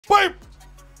Bam!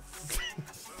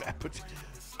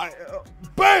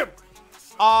 Bam!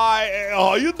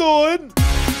 How you doing?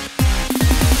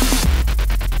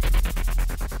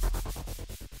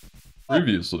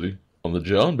 Previously on the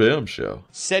John Bam Show.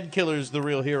 Said Killer's the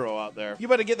real hero out there. You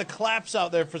better get the claps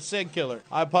out there for Said Killer.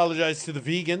 I apologize to the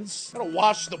vegans. I'm gonna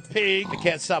wash the pig. I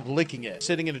can't stop licking it.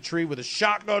 Sitting in a tree with a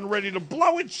shotgun ready to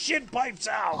blow its shit pipes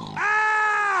out.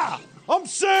 Ah! I'm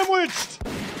sandwiched!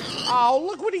 Oh,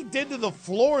 look what he did to the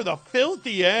floor. The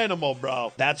filthy animal,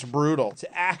 bro. That's brutal. It's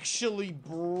actually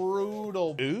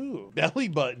brutal. Ooh, belly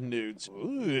button nudes.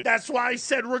 Ooh. That's why I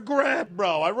said regret,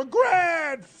 bro. I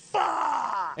regret.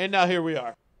 Fuck. And now here we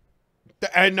are.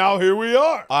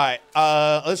 All right,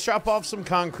 let's drop off some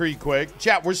concrete quick.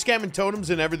 Chat, we're scamming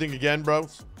totems and everything again,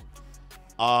 bros.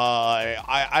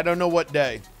 I don't know what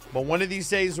day, but one of these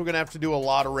days we're gonna have to do a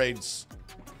lot of raids.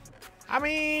 I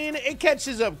mean, it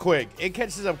catches up quick.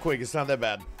 It's not that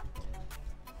bad.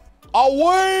 Oh,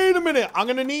 wait a minute. I'm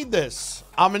gonna need this.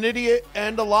 I'm an idiot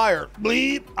and a liar.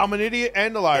 Bleep. I'm an idiot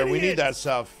and a liar. We need that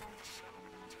stuff.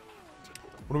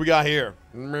 What do we got here?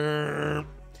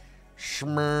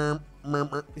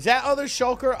 Is that other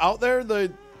shulker out there?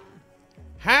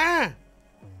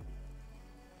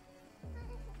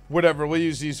 Whatever, we'll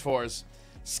use these for us.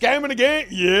 Scamming again?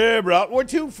 Yeah, bro. We're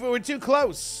too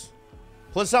close.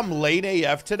 Plus, I'm late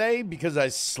AF today because I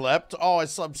slept. Oh, I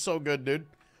slept so good, dude.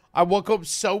 I woke up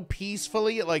so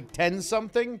peacefully at like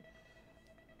 10-something.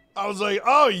 I was like,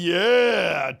 oh,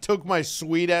 yeah. Took my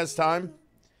sweet-ass time.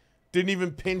 Didn't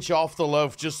even pinch off the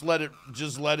loaf. Just let it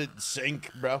sink,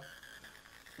 bro.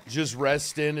 Just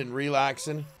resting and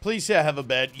relaxing. Please say I have a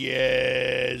bed.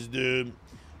 Yes, dude.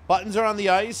 Buttons are on the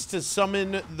ice to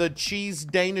summon the cheese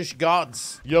Danish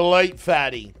gods. You're late,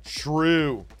 fatty.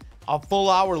 True. A full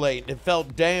hour late. It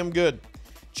felt damn good.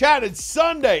 Chat, it's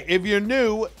Sunday. If you're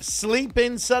new, sleep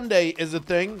in Sunday is a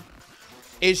thing.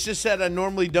 It's just that I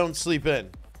normally don't sleep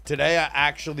in. Today, I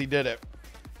actually did it.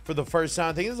 For the first time.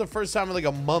 I think this is the first time in like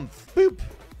a month. Boop.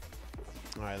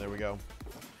 All right, there we go.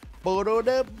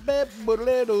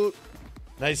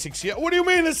 Nice excuse. What do you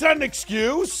mean it's not an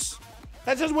excuse?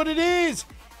 That's just what it is.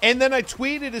 And then I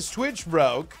tweeted his Twitch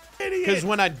broke. Because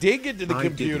when I did get to the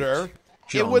computer,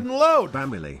 it wouldn't load.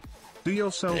 Family, do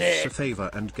yourselves a favor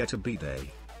and get a bidet.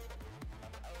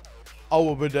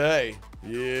 Oh, a bidet.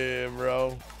 Yeah,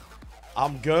 bro.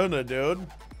 I'm gonna, dude.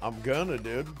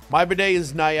 My bidet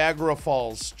is Niagara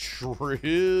Falls.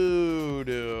 True,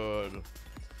 dude.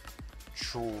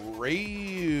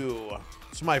 True.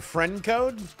 It's my friend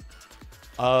code.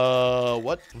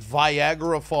 What?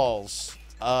 Viagra Falls.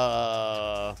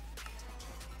 That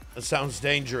sounds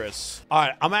dangerous. All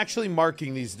right, I'm actually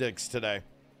marking these dicks today.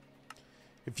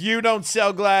 If you don't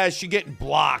sell glass, you're getting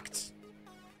blocked.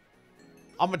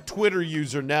 I'm a Twitter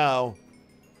user now.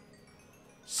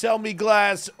 Sell me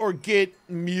glass or get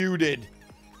muted.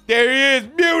 There he is.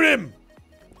 Mute him.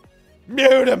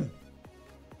 Mute him.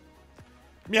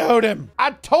 Mute him.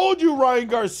 I told you Ryan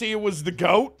Garcia was the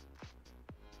GOAT.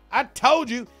 I told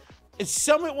you.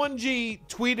 Summit 1G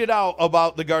tweeted out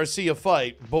about the Garcia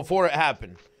fight before it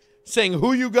happened, saying,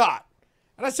 who you got?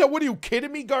 And I said, what are you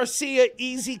kidding me? Garcia,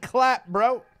 easy clap,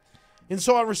 bro. And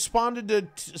so I responded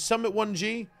to Summit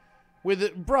 1G with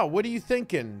it, bro, what are you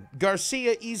thinking?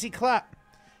 Garcia, easy clap.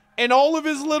 And all of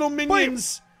his little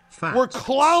minions were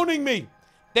clowning me.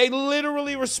 They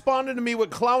literally responded to me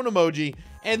with clown emoji.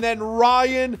 And then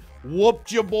Ryan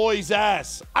whooped your boy's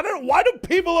ass. I don't know. Why do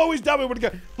people always tell me when it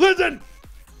goes? Listen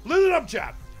up,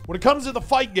 chat. When it comes to the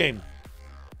fight game,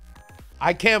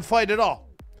 I can't fight at all.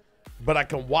 But I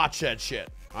can watch that shit.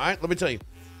 All right? Let me tell you.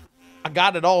 I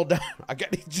got it all down.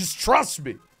 Just trust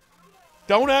me.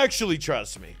 Don't actually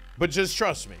trust me. But just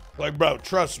trust me. Like, bro,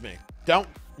 trust me.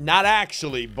 Not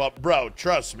actually, but bro,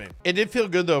 trust me. It did feel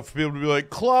good, though, for people to be like,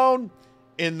 clone.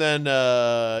 And then,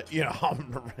 you know,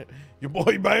 your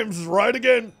boy Bams is right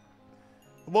again.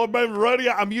 Your boy Bams is right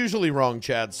again. I'm usually wrong,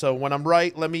 Chad. So when I'm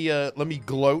right, let me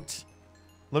gloat.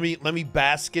 Let me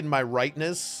bask in my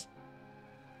rightness.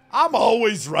 I'm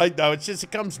always right, though. It's just,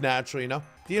 it comes naturally, you know?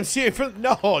 DMCA for,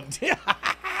 no.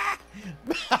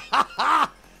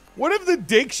 What if the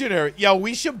dictionary? Yo,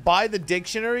 we should buy the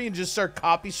dictionary and just start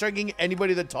copy striking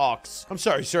anybody that talks. I'm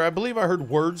sorry, sir. I believe I heard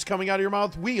words coming out of your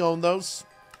mouth. We own those.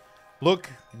 Look,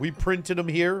 we printed them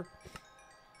here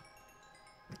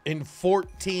in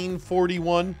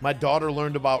 1441. My daughter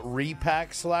learned about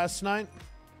repacks last night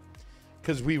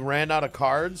because we ran out of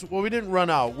cards. Well, we didn't run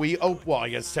out. Well, I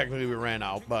guess technically we ran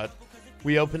out, but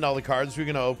we opened all the cards we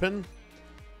were going to open.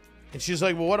 And she's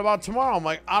like, well, what about tomorrow? I'm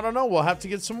like, I don't know. We'll have to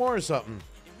get some more or something.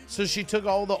 So she took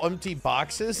all the empty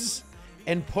boxes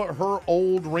and put her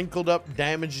old, wrinkled up,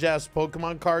 damaged ass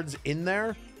Pokemon cards in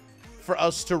there for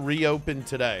us to reopen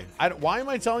today. Why am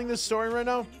I telling this story right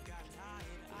now?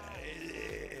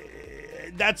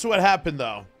 That's what happened,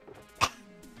 though.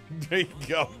 There you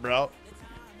go, bro.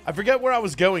 I forget where I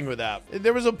was going with that.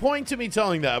 There was a point to me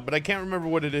telling that, but I can't remember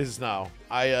what it is now.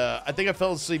 I think I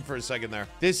fell asleep for a second there.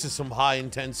 This is some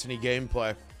high-intensity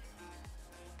gameplay.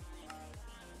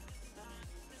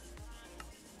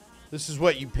 This is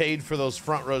what you paid for those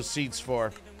front row seats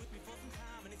for.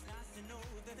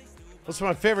 What's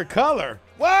my favorite color?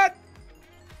 What?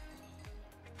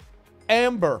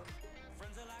 Amber.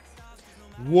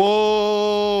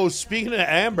 Whoa. Speaking of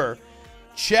amber,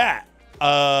 chat.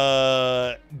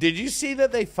 Did you see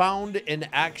that they found an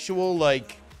actual,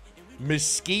 like,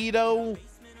 mosquito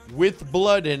with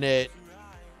blood in it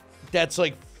that's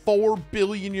like 4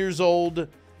 billion years old,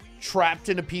 trapped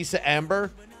in a piece of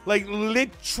amber? Like,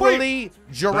 literally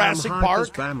Jurassic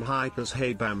Park. Bam hypers,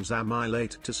 hey bams, am I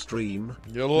late to stream?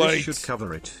 You're late. This should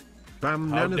cover it. Bam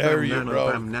How nana dare bam you, nana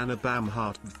bro. bam nana bam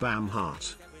heart bam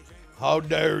heart. How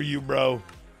dare you, bro?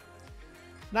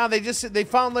 Nah, they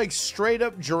found like straight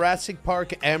up Jurassic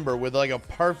Park amber with like a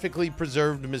perfectly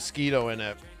preserved mosquito in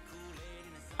it.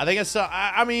 I think I saw,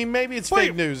 I mean, maybe it's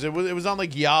fake news. It was on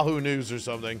like Yahoo News or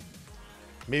something.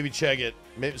 Maybe check it.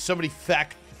 Maybe somebody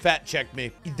fact check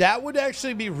me. That would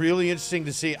actually be really interesting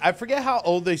to see. I forget how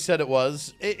old they said it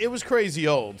was. It was crazy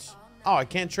old. Oh, I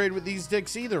can't trade with these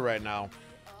dicks either right now.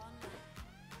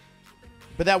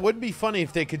 But that would be funny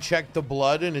if they could check the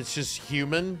blood and it's just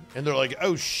human. And they're like,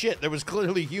 oh shit, there was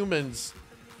clearly humans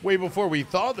way before we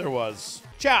thought there was.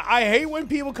 Chat, I hate when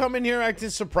people come in here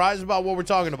acting surprised about what we're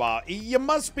talking about. You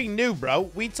must be new, bro.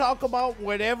 We talk about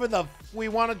whatever we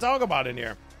want to talk about in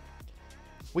here.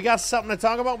 We got something to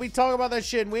talk about. We talk about that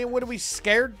shit. What are we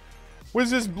scared? What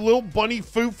is this little bunny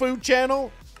foo-foo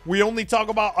channel? We only talk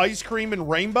about ice cream and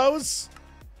rainbows?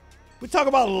 We talk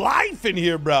about life in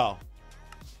here, bro.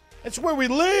 That's where we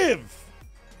live.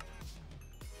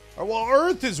 Or, well,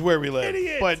 Earth is where we live.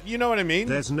 Idiot. But you know what I mean?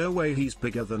 There's no way he's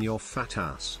bigger than your fat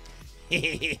ass.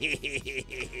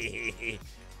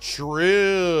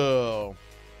 True.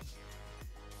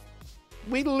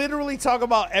 We literally talk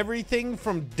about everything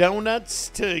from donuts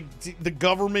to the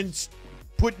government's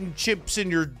putting chips in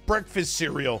your breakfast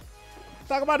cereal.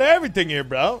 Talk about everything here,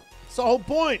 bro. It's the whole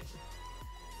point.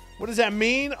 What does that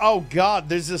mean? Oh, God,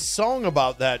 there's a song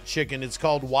about that chicken. It's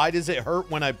called Why Does It Hurt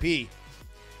When I Pee?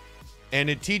 And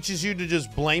it teaches you to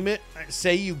just blame it.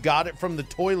 Say you got it from the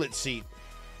toilet seat.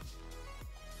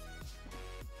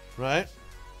 Right?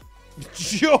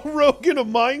 Joe Rogan of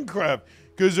Minecraft.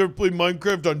 Guys ever play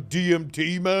Minecraft on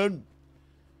DMT, man?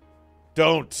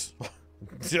 Don't.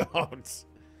 Don't.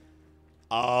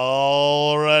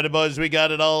 All right, boys, we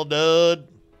got it all done.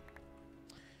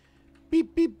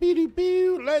 Beep, beep, beep, beep,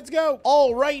 beep. Let's go.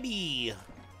 Alrighty.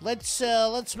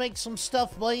 Let's make some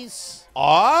stuff, boys.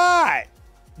 All right.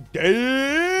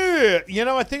 You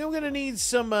know, I think I'm gonna need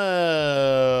some,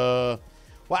 well,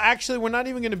 actually, we're not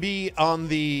even gonna be on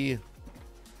the,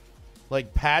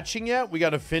 like, patching yet. We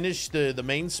gotta finish the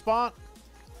main spot.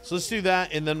 So let's do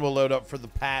that, and then we'll load up for the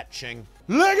patching.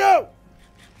 Let go!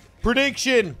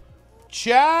 Prediction.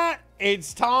 Chat,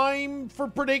 it's time for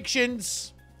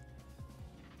predictions.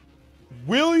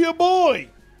 Will ya boy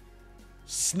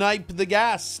snipe the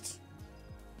Ghast?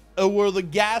 Or will the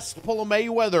Ghast pull a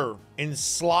Mayweather and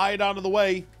slide out of the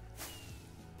way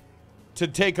to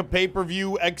take a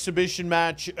pay-per-view exhibition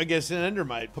match against an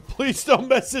Endermite? But please don't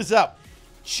mess this up.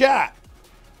 Chat,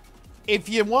 if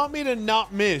you want me to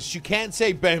not miss, you can't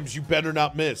say, Bams, you better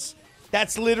not miss.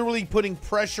 That's literally putting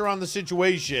pressure on the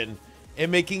situation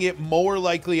and making it more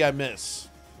likely I miss.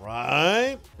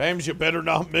 Right? Bams, you better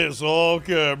not miss.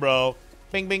 Okay, bro.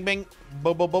 Bing, bing, bing.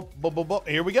 Bo, bo, bo, bo, bo, bo.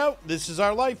 Here we go. This is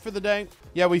our life for the day.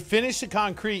 Yeah, we finished the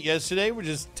concrete yesterday. We're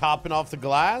just topping off the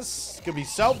glass. It's going to be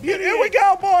so beautiful. Here we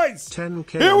go, boys.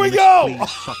 10K Here we go.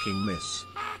 Please fucking miss.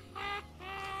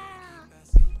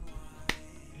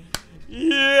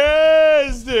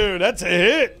 Yes, dude. That's a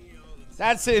hit.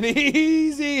 That's an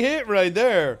easy hit right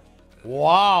there.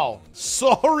 Wow.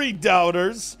 Sorry,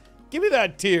 doubters. Give me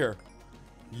that tier.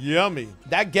 Yummy.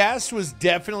 That gas was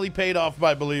definitely paid off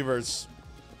by believers.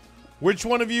 Which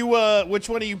one of you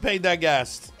paid that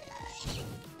gas?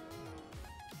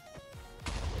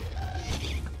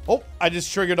 Oh, I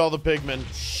just triggered all the pigmen.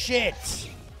 Shit.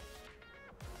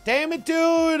 Damn it,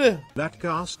 dude. That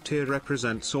gas tier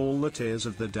represents all the tiers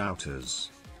of the doubters.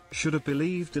 Should have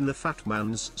believed in the fat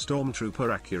man's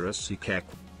stormtrooper accuracy check.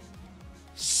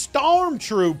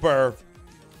 Stormtrooper?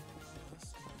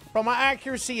 Bro, my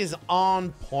accuracy is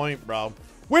on point, bro.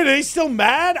 Wait, are they still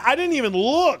mad? I didn't even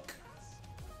look.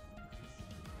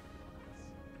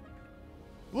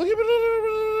 Look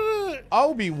at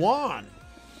Obi-Wan.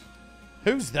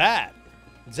 Who's that?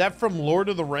 Is that from Lord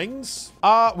of the Rings?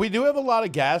 We do have a lot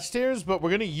of gas tiers, but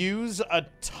we're gonna use a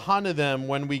ton of them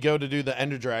when we go to do the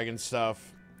Ender Dragon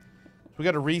stuff. We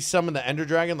gotta resummon the Ender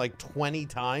Dragon like 20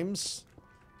 times.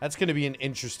 That's gonna be an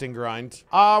interesting grind.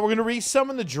 We're gonna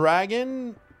resummon the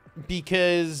dragon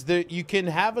because you can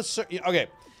have a certain... Okay,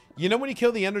 you know when you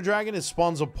kill the Ender Dragon, it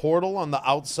spawns a portal on the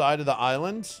outside of the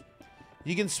island?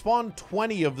 You can spawn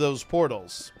 20 of those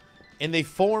portals, and they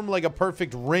form like a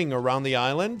perfect ring around the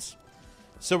island.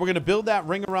 So we're going to build that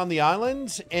ring around the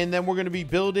island, and then we're going to be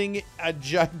building a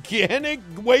gigantic...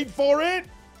 Wait for it!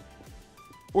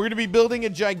 We're going to be building a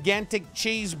gigantic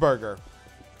cheeseburger.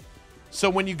 So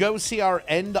when you go see our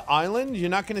end island, you're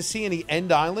not going to see any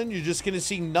end island. You're just going to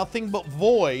see nothing but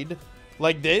void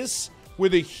like this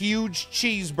with a huge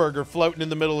cheeseburger floating in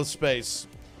the middle of space.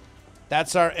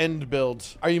 That's our end build.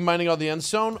 Are you mining all the end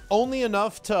stone? Only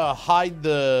enough to hide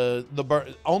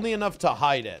only enough to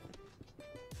hide it.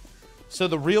 So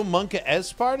the real Monka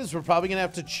S part is we're probably going to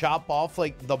have to chop off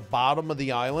like the bottom of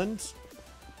the island,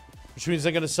 which means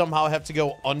they're going to somehow have to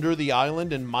go under the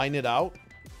island and mine it out.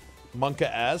 Monka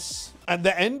S. And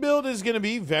the end build is going to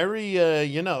be very,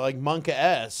 you know, like Monka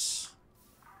S.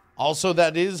 Also,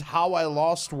 that is how I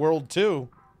lost World 2.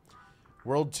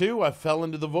 World 2, I fell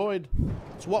into the void.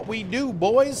 It's what we do,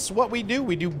 boys. It's what we do.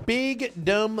 We do big,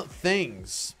 dumb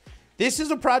things. This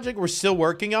is a project we're still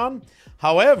working on.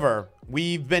 However,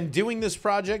 we've been doing this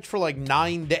project for like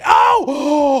 9 days.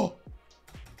 Oh!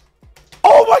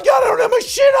 Oh my god, I don't have my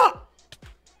shit on!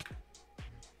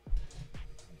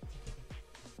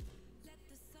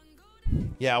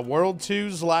 Yeah, World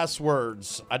 2's last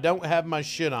words. I don't have my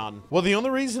shit on. Well, the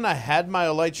only reason I had my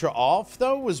elytra off,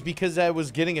 though, was because I was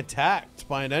getting attacked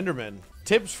by an enderman.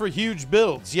 Tips for huge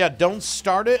builds. Yeah, don't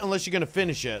start it unless you're going to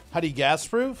finish it. How do you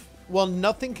gas-proof? Well,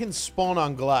 nothing can spawn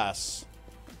on glass.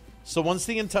 So once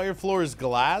the entire floor is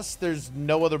glass, there's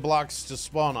no other blocks to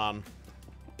spawn on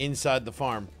inside the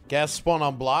farm. Gas spawn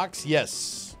on blocks?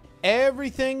 Yes.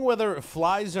 Everything, whether it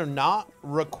flies or not,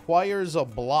 requires a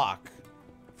block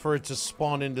for it to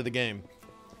spawn into the game.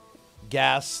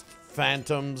 Gas,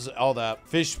 phantoms, all that.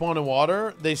 Fish spawn in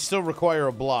water, they still require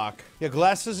a block. Yeah,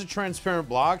 glass is a transparent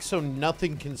block, so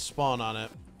nothing can spawn on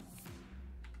it.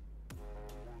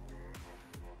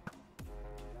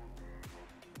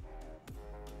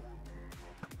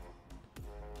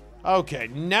 Okay,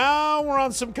 now we're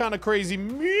on some kind of crazy... Yeah!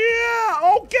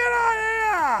 Oh, get out of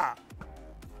here!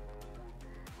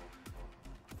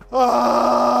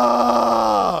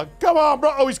 Ah! Come on,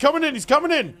 bro. Oh, he's coming in. He's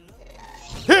coming in.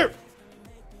 Here!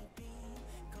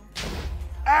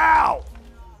 Ow!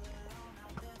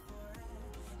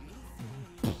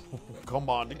 Come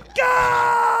on.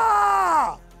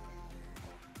 Gah!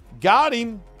 Got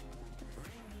him.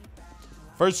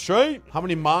 First try. How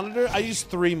many monitors? I use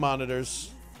 3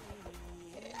 monitors.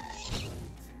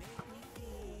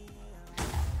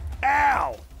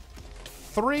 Ow!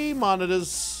 3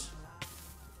 monitors.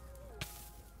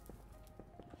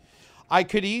 I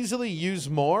could easily use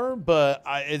more, but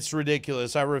it's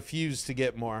ridiculous. I refuse to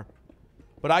get more.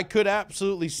 But I could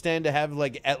absolutely stand to have,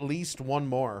 like, at least 1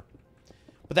 more.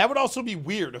 But that would also be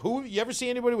weird. You ever see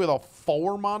anybody with a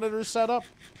 4-monitor setup?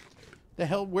 The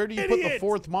hell, where do you put the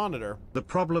 4th monitor? The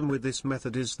problem with this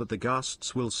method is that the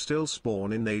ghasts will still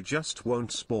spawn in, they just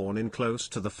won't spawn in close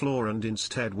to the floor and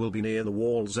instead will be near the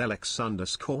walls. LX_,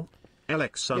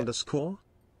 LX_,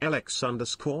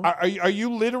 LX_. Are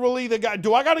you literally the guy?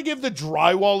 Do I got to give the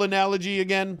drywall analogy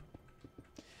again?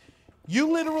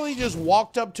 You literally just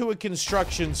walked up to a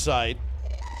construction site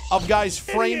of guys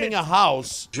framing a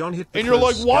house, John hit and you're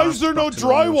like, why is there no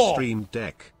drywall? Stream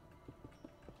deck.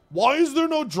 Why is there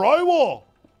no drywall?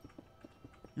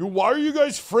 Why are you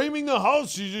guys framing the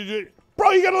house?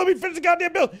 Bro, you gotta let me finish the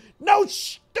goddamn build. No,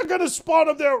 they're gonna spawn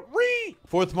up there.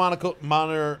 Fourth monitor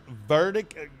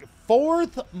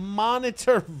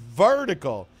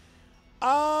vertical.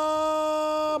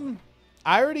 I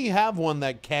already have one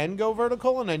that can go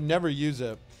vertical, and I never use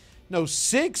it. No,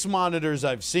 6 monitors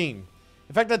I've seen.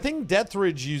 In fact, I think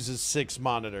Deathridge uses 6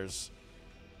 monitors.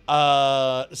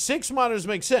 6 monitors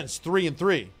makes sense. 3 and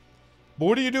 3. But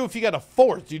what do you do if you got a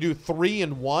 4th? Do you do 3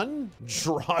 and 1?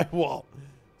 Drywall.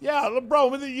 Yeah,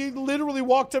 bro, you literally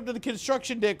walked up to the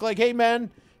construction deck like, hey, man,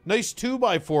 nice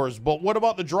 2x4s, but what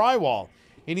about the drywall?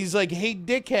 And he's like, hey,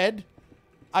 dickhead,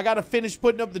 I got to finish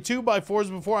putting up the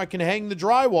 2x4s before I can hang the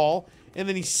drywall. And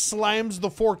then he slams the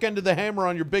fork end of the hammer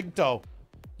on your big toe.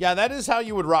 Yeah, that is how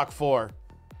you would rock 4.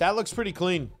 That looks pretty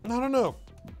clean. I don't know.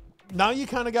 Now you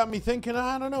kind of got me thinking,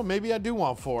 I don't know, maybe I do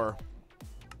want 4.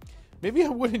 Maybe I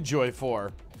would enjoy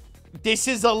 4. This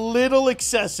is a little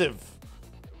excessive.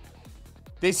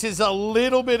 This is a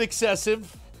little bit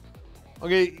excessive.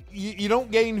 Okay, you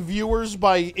don't gain viewers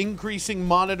by increasing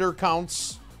monitor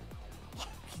counts.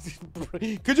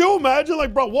 Could you imagine,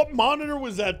 like, bro, what monitor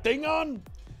was that thing on?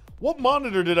 What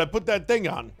monitor did I put that thing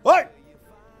on? What?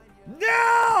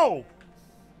 No!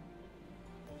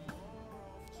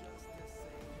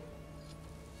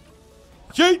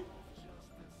 Yeet!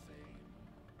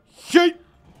 Yeet!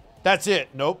 That's it.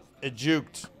 Nope. It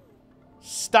juked.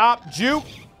 Stop juke.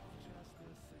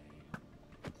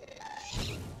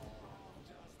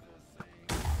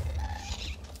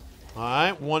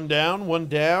 Alright, one down, one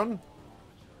down.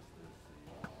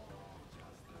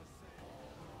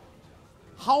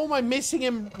 How am I missing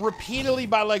him repeatedly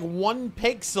by like 1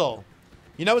 pixel?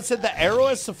 You know, it said the arrow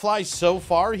has to fly so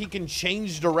far he can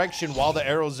change direction while the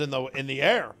arrow's in the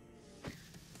air.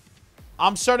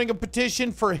 I'm starting a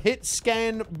petition for hit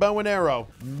scan bow and arrow.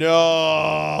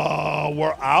 No,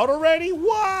 we're out already?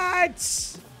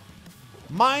 What?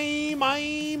 My,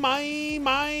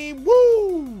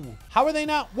 woo! How are they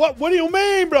not? What do you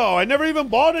mean, bro? I never even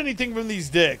bought anything from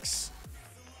these dicks.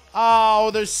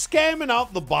 Oh, they're scamming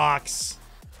out the box.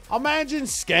 Imagine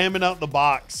scamming out the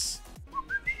box.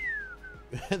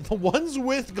 The ones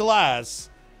with glass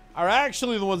are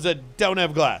actually the ones that don't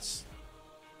have glass.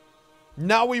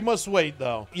 Now we must wait,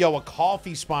 though. Yo, a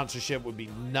coffee sponsorship would be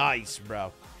nice,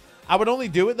 bro. I would only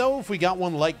do it, though, if we got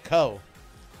one like Co.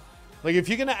 Like, if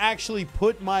you're going to actually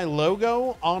put my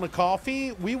logo on a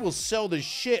coffee, we will sell the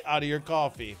shit out of your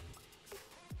coffee.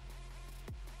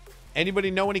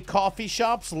 Anybody know any coffee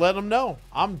shops? Let them know.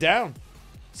 I'm down.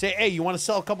 Say, hey, you want to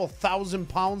sell a couple 1,000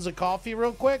 pounds of coffee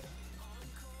real quick?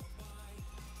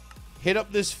 Hit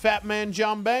up this fat man,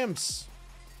 John Bams.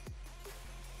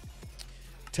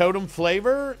 Totem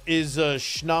flavor is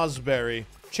schnozberry.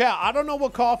 Chat, I don't know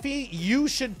what coffee. You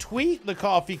should tweet the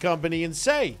coffee company and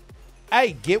say,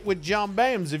 hey, get with John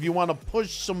Bams if you want to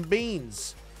push some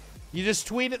beans. You just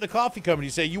tweet at the coffee company.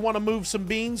 Say, you want to move some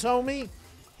beans, homie?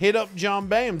 Hit up John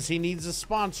Bams. He needs a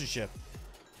sponsorship.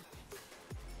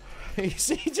 You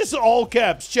see, just all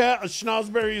caps. Chat, a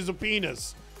schnozberry is a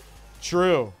penis.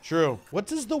 True, true. What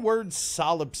does the word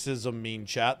solipsism mean,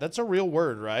 chat? That's a real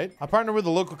word, right? I partner with a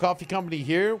local coffee company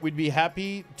here. We'd be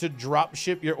happy to drop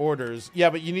ship your orders. Yeah,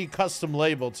 but you need custom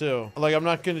label, too. Like, I'm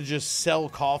not going to just sell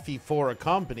coffee for a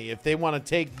company. If they want to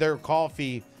take their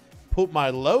coffee, put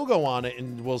my logo on it,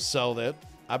 and we'll sell it,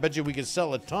 I bet you we could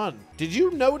sell a ton. Did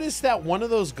you notice that one of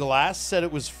those glass said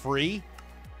it was free?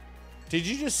 Did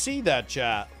you just see that,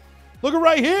 chat? Look at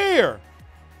right here.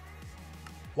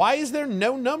 Why is there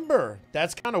no number?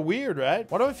 That's kind of weird, right?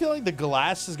 Why do I feel like the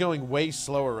glass is going way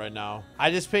slower right now? I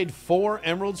just paid 4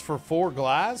 emeralds for 4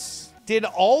 glass. Did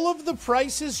all of the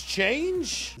prices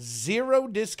change? 0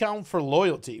 discount for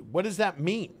loyalty. What does that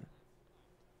mean?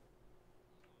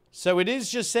 So it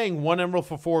is just saying 1 emerald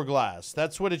for 4 glass.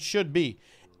 That's what it should be.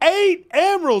 8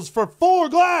 emeralds for 4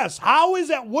 glass. How is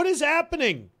that? What is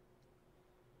happening?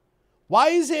 Why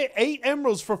is it 8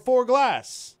 emeralds for 4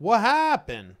 glass? What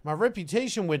happened? My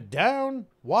reputation went down?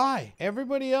 Why?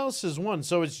 Everybody else has 1,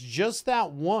 so it's just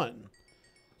that 1. Do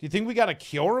you think we gotta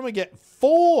cure him and get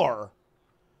 4?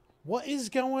 What is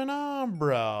going on,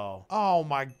 bro? Oh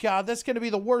my god, that's gonna be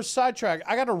the worst sidetrack.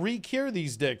 I gotta re-cure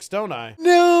these dicks, don't I?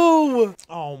 No!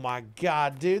 Oh my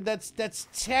god, dude, that's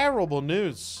terrible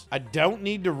news. I don't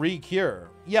need to re-cure.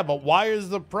 Yeah, but why is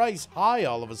the price high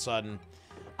all of a sudden?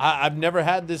 I've never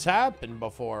had this happen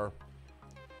before,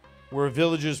 where a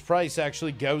villager's price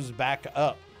actually goes back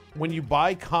up. When you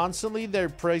buy constantly, their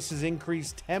prices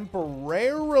increase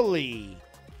temporarily.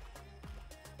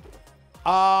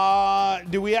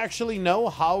 Do we actually know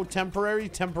how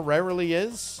temporarily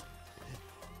is?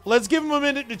 Let's give him a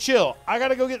minute to chill. I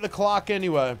gotta go get the clock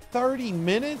anyway. 30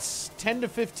 minutes? 10 to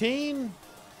 15?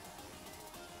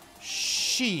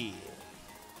 Shit.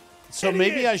 So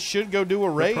maybe I should go do a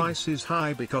raid. The price is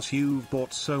high because you've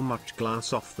bought so much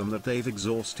glass off them that they've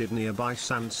exhausted nearby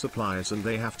sand supplies and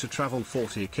they have to travel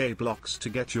 40k blocks to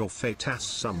get your fate-ass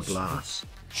some glass.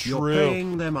 True. You're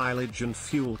paying their mileage and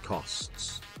fuel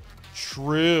costs.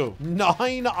 True. 9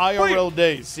 IRL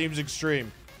days seems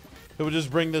extreme. So we'll just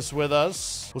bring this with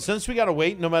us. Well, since we gotta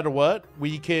wait no matter what,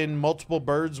 we can multiple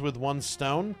birds with 1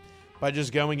 stone by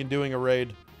just going and doing a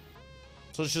raid.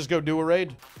 So let's just go do a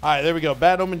raid. All right, there we go.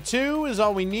 Bad Omen 2 is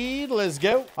all we need. Let's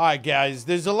go. All right, guys.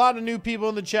 There's a lot of new people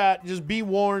in the chat. Just be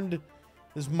warned.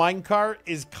 This minecart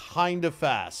is kind of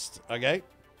fast, okay?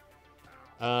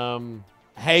 Hang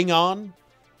on.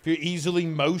 If you're easily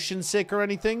motion sick or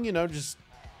anything, you know, just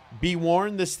be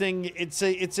warned. This thing, it's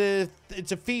a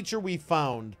feature we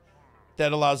found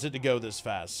that allows it to go this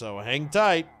fast. So hang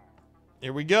tight.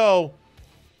 Here we go.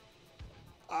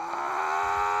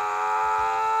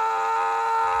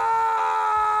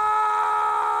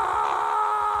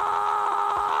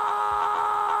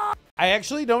 I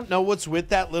actually don't know what's with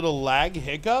that little lag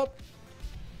hiccup.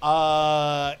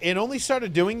 It only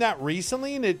started doing that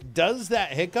recently, and it does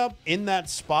that hiccup in that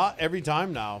spot every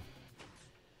time now.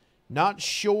 Not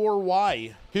sure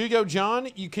why. Here you go, John.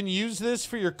 You can use this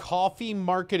for your coffee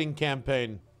marketing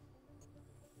campaign.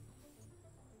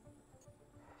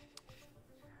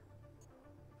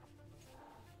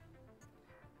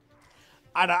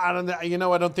 I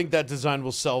don't think that design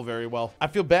will sell very well. I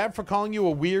feel bad for calling you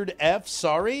a weird F.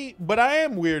 Sorry, but I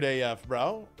am weird AF,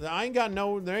 bro. There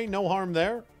ain't no harm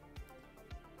there.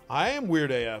 I am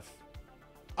weird AF.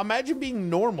 Imagine being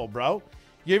normal, bro.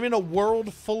 You're in a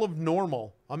world full of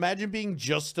normal. Imagine being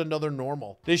just another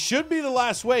normal. This should be the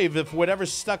last wave if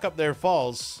whatever's stuck up there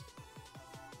falls.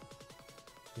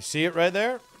 You see it right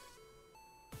there?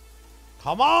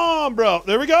 Come on, bro.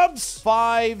 There we go.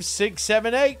 5, 6,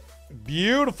 7, 8.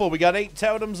 Beautiful. We got 8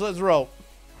 totems. Let's roll.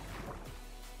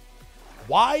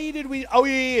 Why did we... Oh,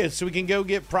 yeah. So we can go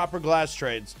get proper glass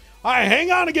trades. All right,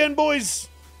 hang on again, boys.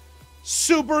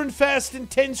 Super and fast,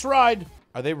 intense ride.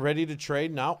 Are they ready to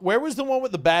trade now? Where was the one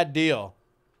with the bad deal?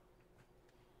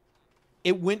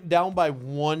 It went down by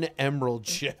 1 emerald.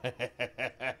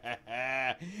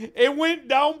 It went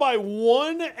down by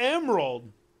 1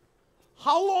 emerald.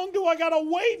 How long do I gotta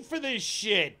wait for this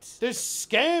shit? They're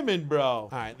scamming, bro. All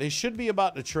right, they should be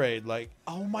about to trade. Like,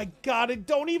 oh my God, it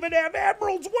don't even have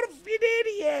emeralds. What an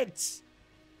idiot.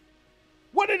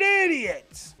 What an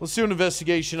idiot. Let's do an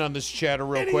investigation on this chatter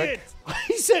real quick.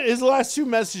 He said his last 2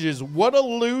 messages, what a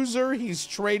loser, he's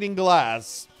trading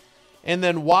glass. And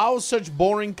then, wow, such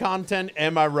boring content,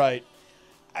 am I right?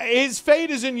 His fate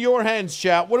is in your hands,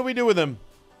 chat. What do we do with him?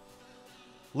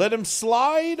 Let him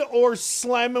slide or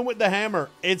slam him with the hammer?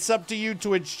 It's up to you,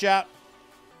 Twitch chat.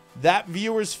 That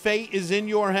viewer's fate is in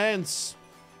your hands.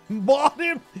 Bought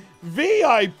him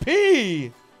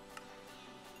VIP.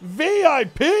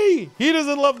 VIP. He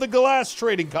doesn't love the glass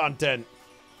trading content.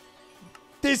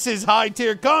 This is high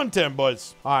tier content,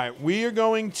 boys. All right, we are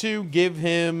going to give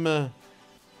him a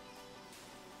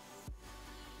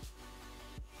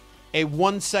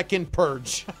 1 second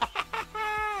purge.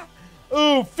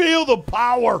 Ooh, feel the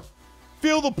power.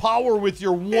 Feel the power with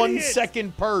your 1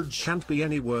 second purge. Can't be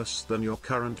any worse than your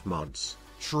current mods.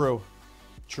 True.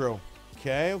 True.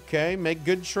 Okay. Make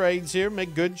good trades here.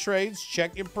 Make good trades.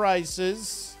 Check your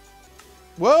prices.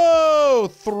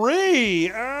 Whoa,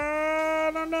 3.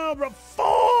 I don't know, bro.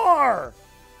 4.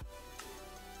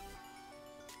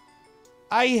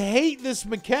 I hate this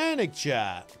mechanic,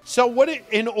 chat. So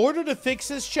in order to fix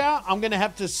this, chat, I'm going to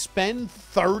have to spend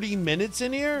 30 minutes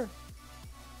in here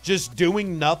just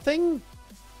doing nothing?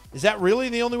 Is that really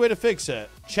the only way to fix it?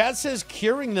 Chat says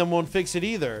curing them won't fix it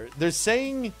either. They're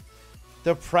saying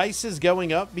the price is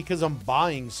going up because I'm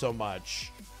buying so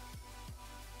much.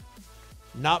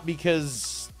 Not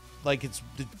because, like, it's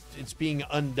being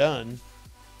undone.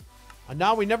 And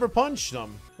now we never punched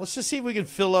them. Let's just see if we can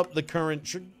fill up the current...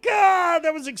 God,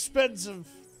 that was expensive.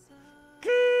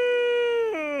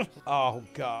 Oh,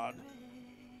 God.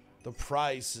 The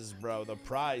prices, bro. The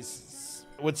prices.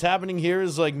 What's happening here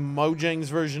is like Mojang's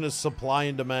version of supply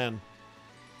and demand.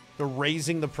 They're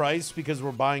raising the price because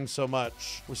we're buying so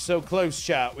much. We're so close,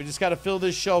 chat. We just got to fill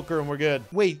this shulker and we're good.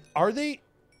 Wait, are they...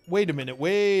 Wait a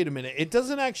minute. It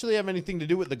doesn't actually have anything to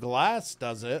do with the glass,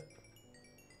 does it?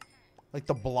 Like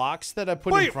the blocks that I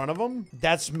put in front of them?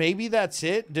 Maybe that's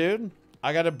it, dude.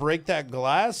 I got to break that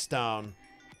glass down.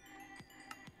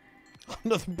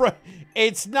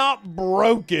 It's not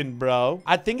broken, bro.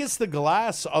 I think it's the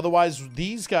glass. Otherwise,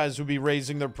 these guys would be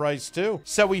raising their price too.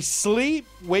 So we sleep,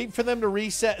 wait for them to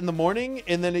reset in the morning,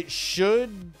 and then it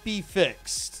should be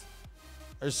fixed.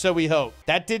 Or so we hope.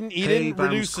 That didn't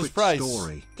reduce his price.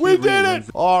 We did it!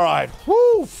 All right.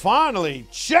 Whoo, finally.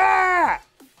 Chat!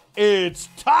 It's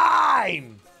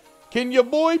time! Can your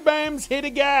boy Bams hit a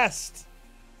guest?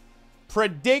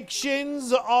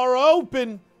 Predictions are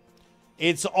open.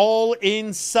 It's all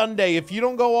in Sunday. If you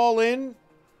don't go all in,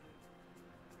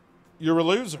 you're a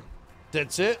loser.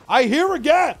 That's it. I hear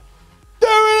again.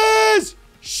 There it is!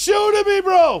 Shoot at me,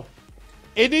 bro!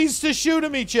 It needs to shoot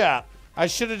at me, chat. I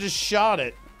should have just shot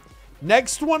it.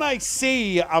 Next one I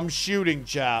see, I'm shooting,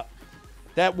 chat.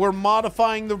 That we're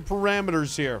modifying the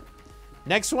parameters here.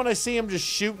 Next one I see, I'm just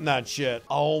shooting that shit.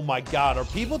 Oh my God, are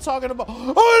people talking about...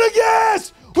 Oh, the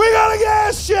gas! We got a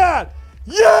gas, chat!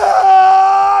 Yeah!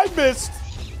 I missed.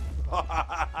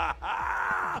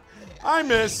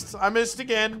 I missed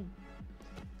again.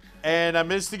 And I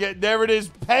missed again. There it is.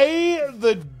 Pay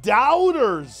the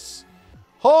doubters.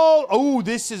 Oh,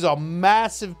 this is a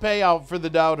massive payout for the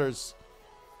doubters.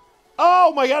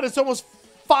 Oh my God, it's almost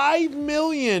 5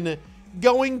 million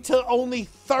going to only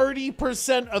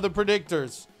 30% of the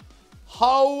predictors.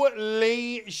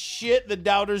 Holy shit, the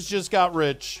doubters just got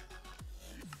rich.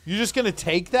 You're just going to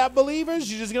take that,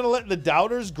 believers? You're just going to let the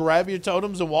doubters grab your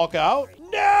totems and walk out?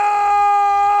 No!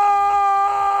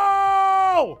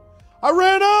 I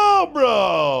ran out,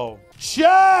 bro.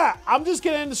 Chat! I'm just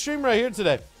going to end the stream right here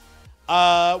today.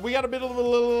 We got a bit of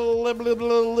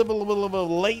a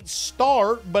late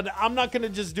start, but I'm not going to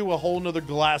just do a whole nother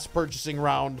glass purchasing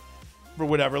round for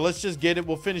whatever. Let's just get it.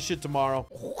 We'll finish it tomorrow.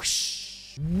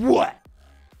 Whoosh. What?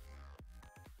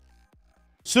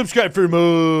 Subscribe for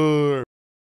more.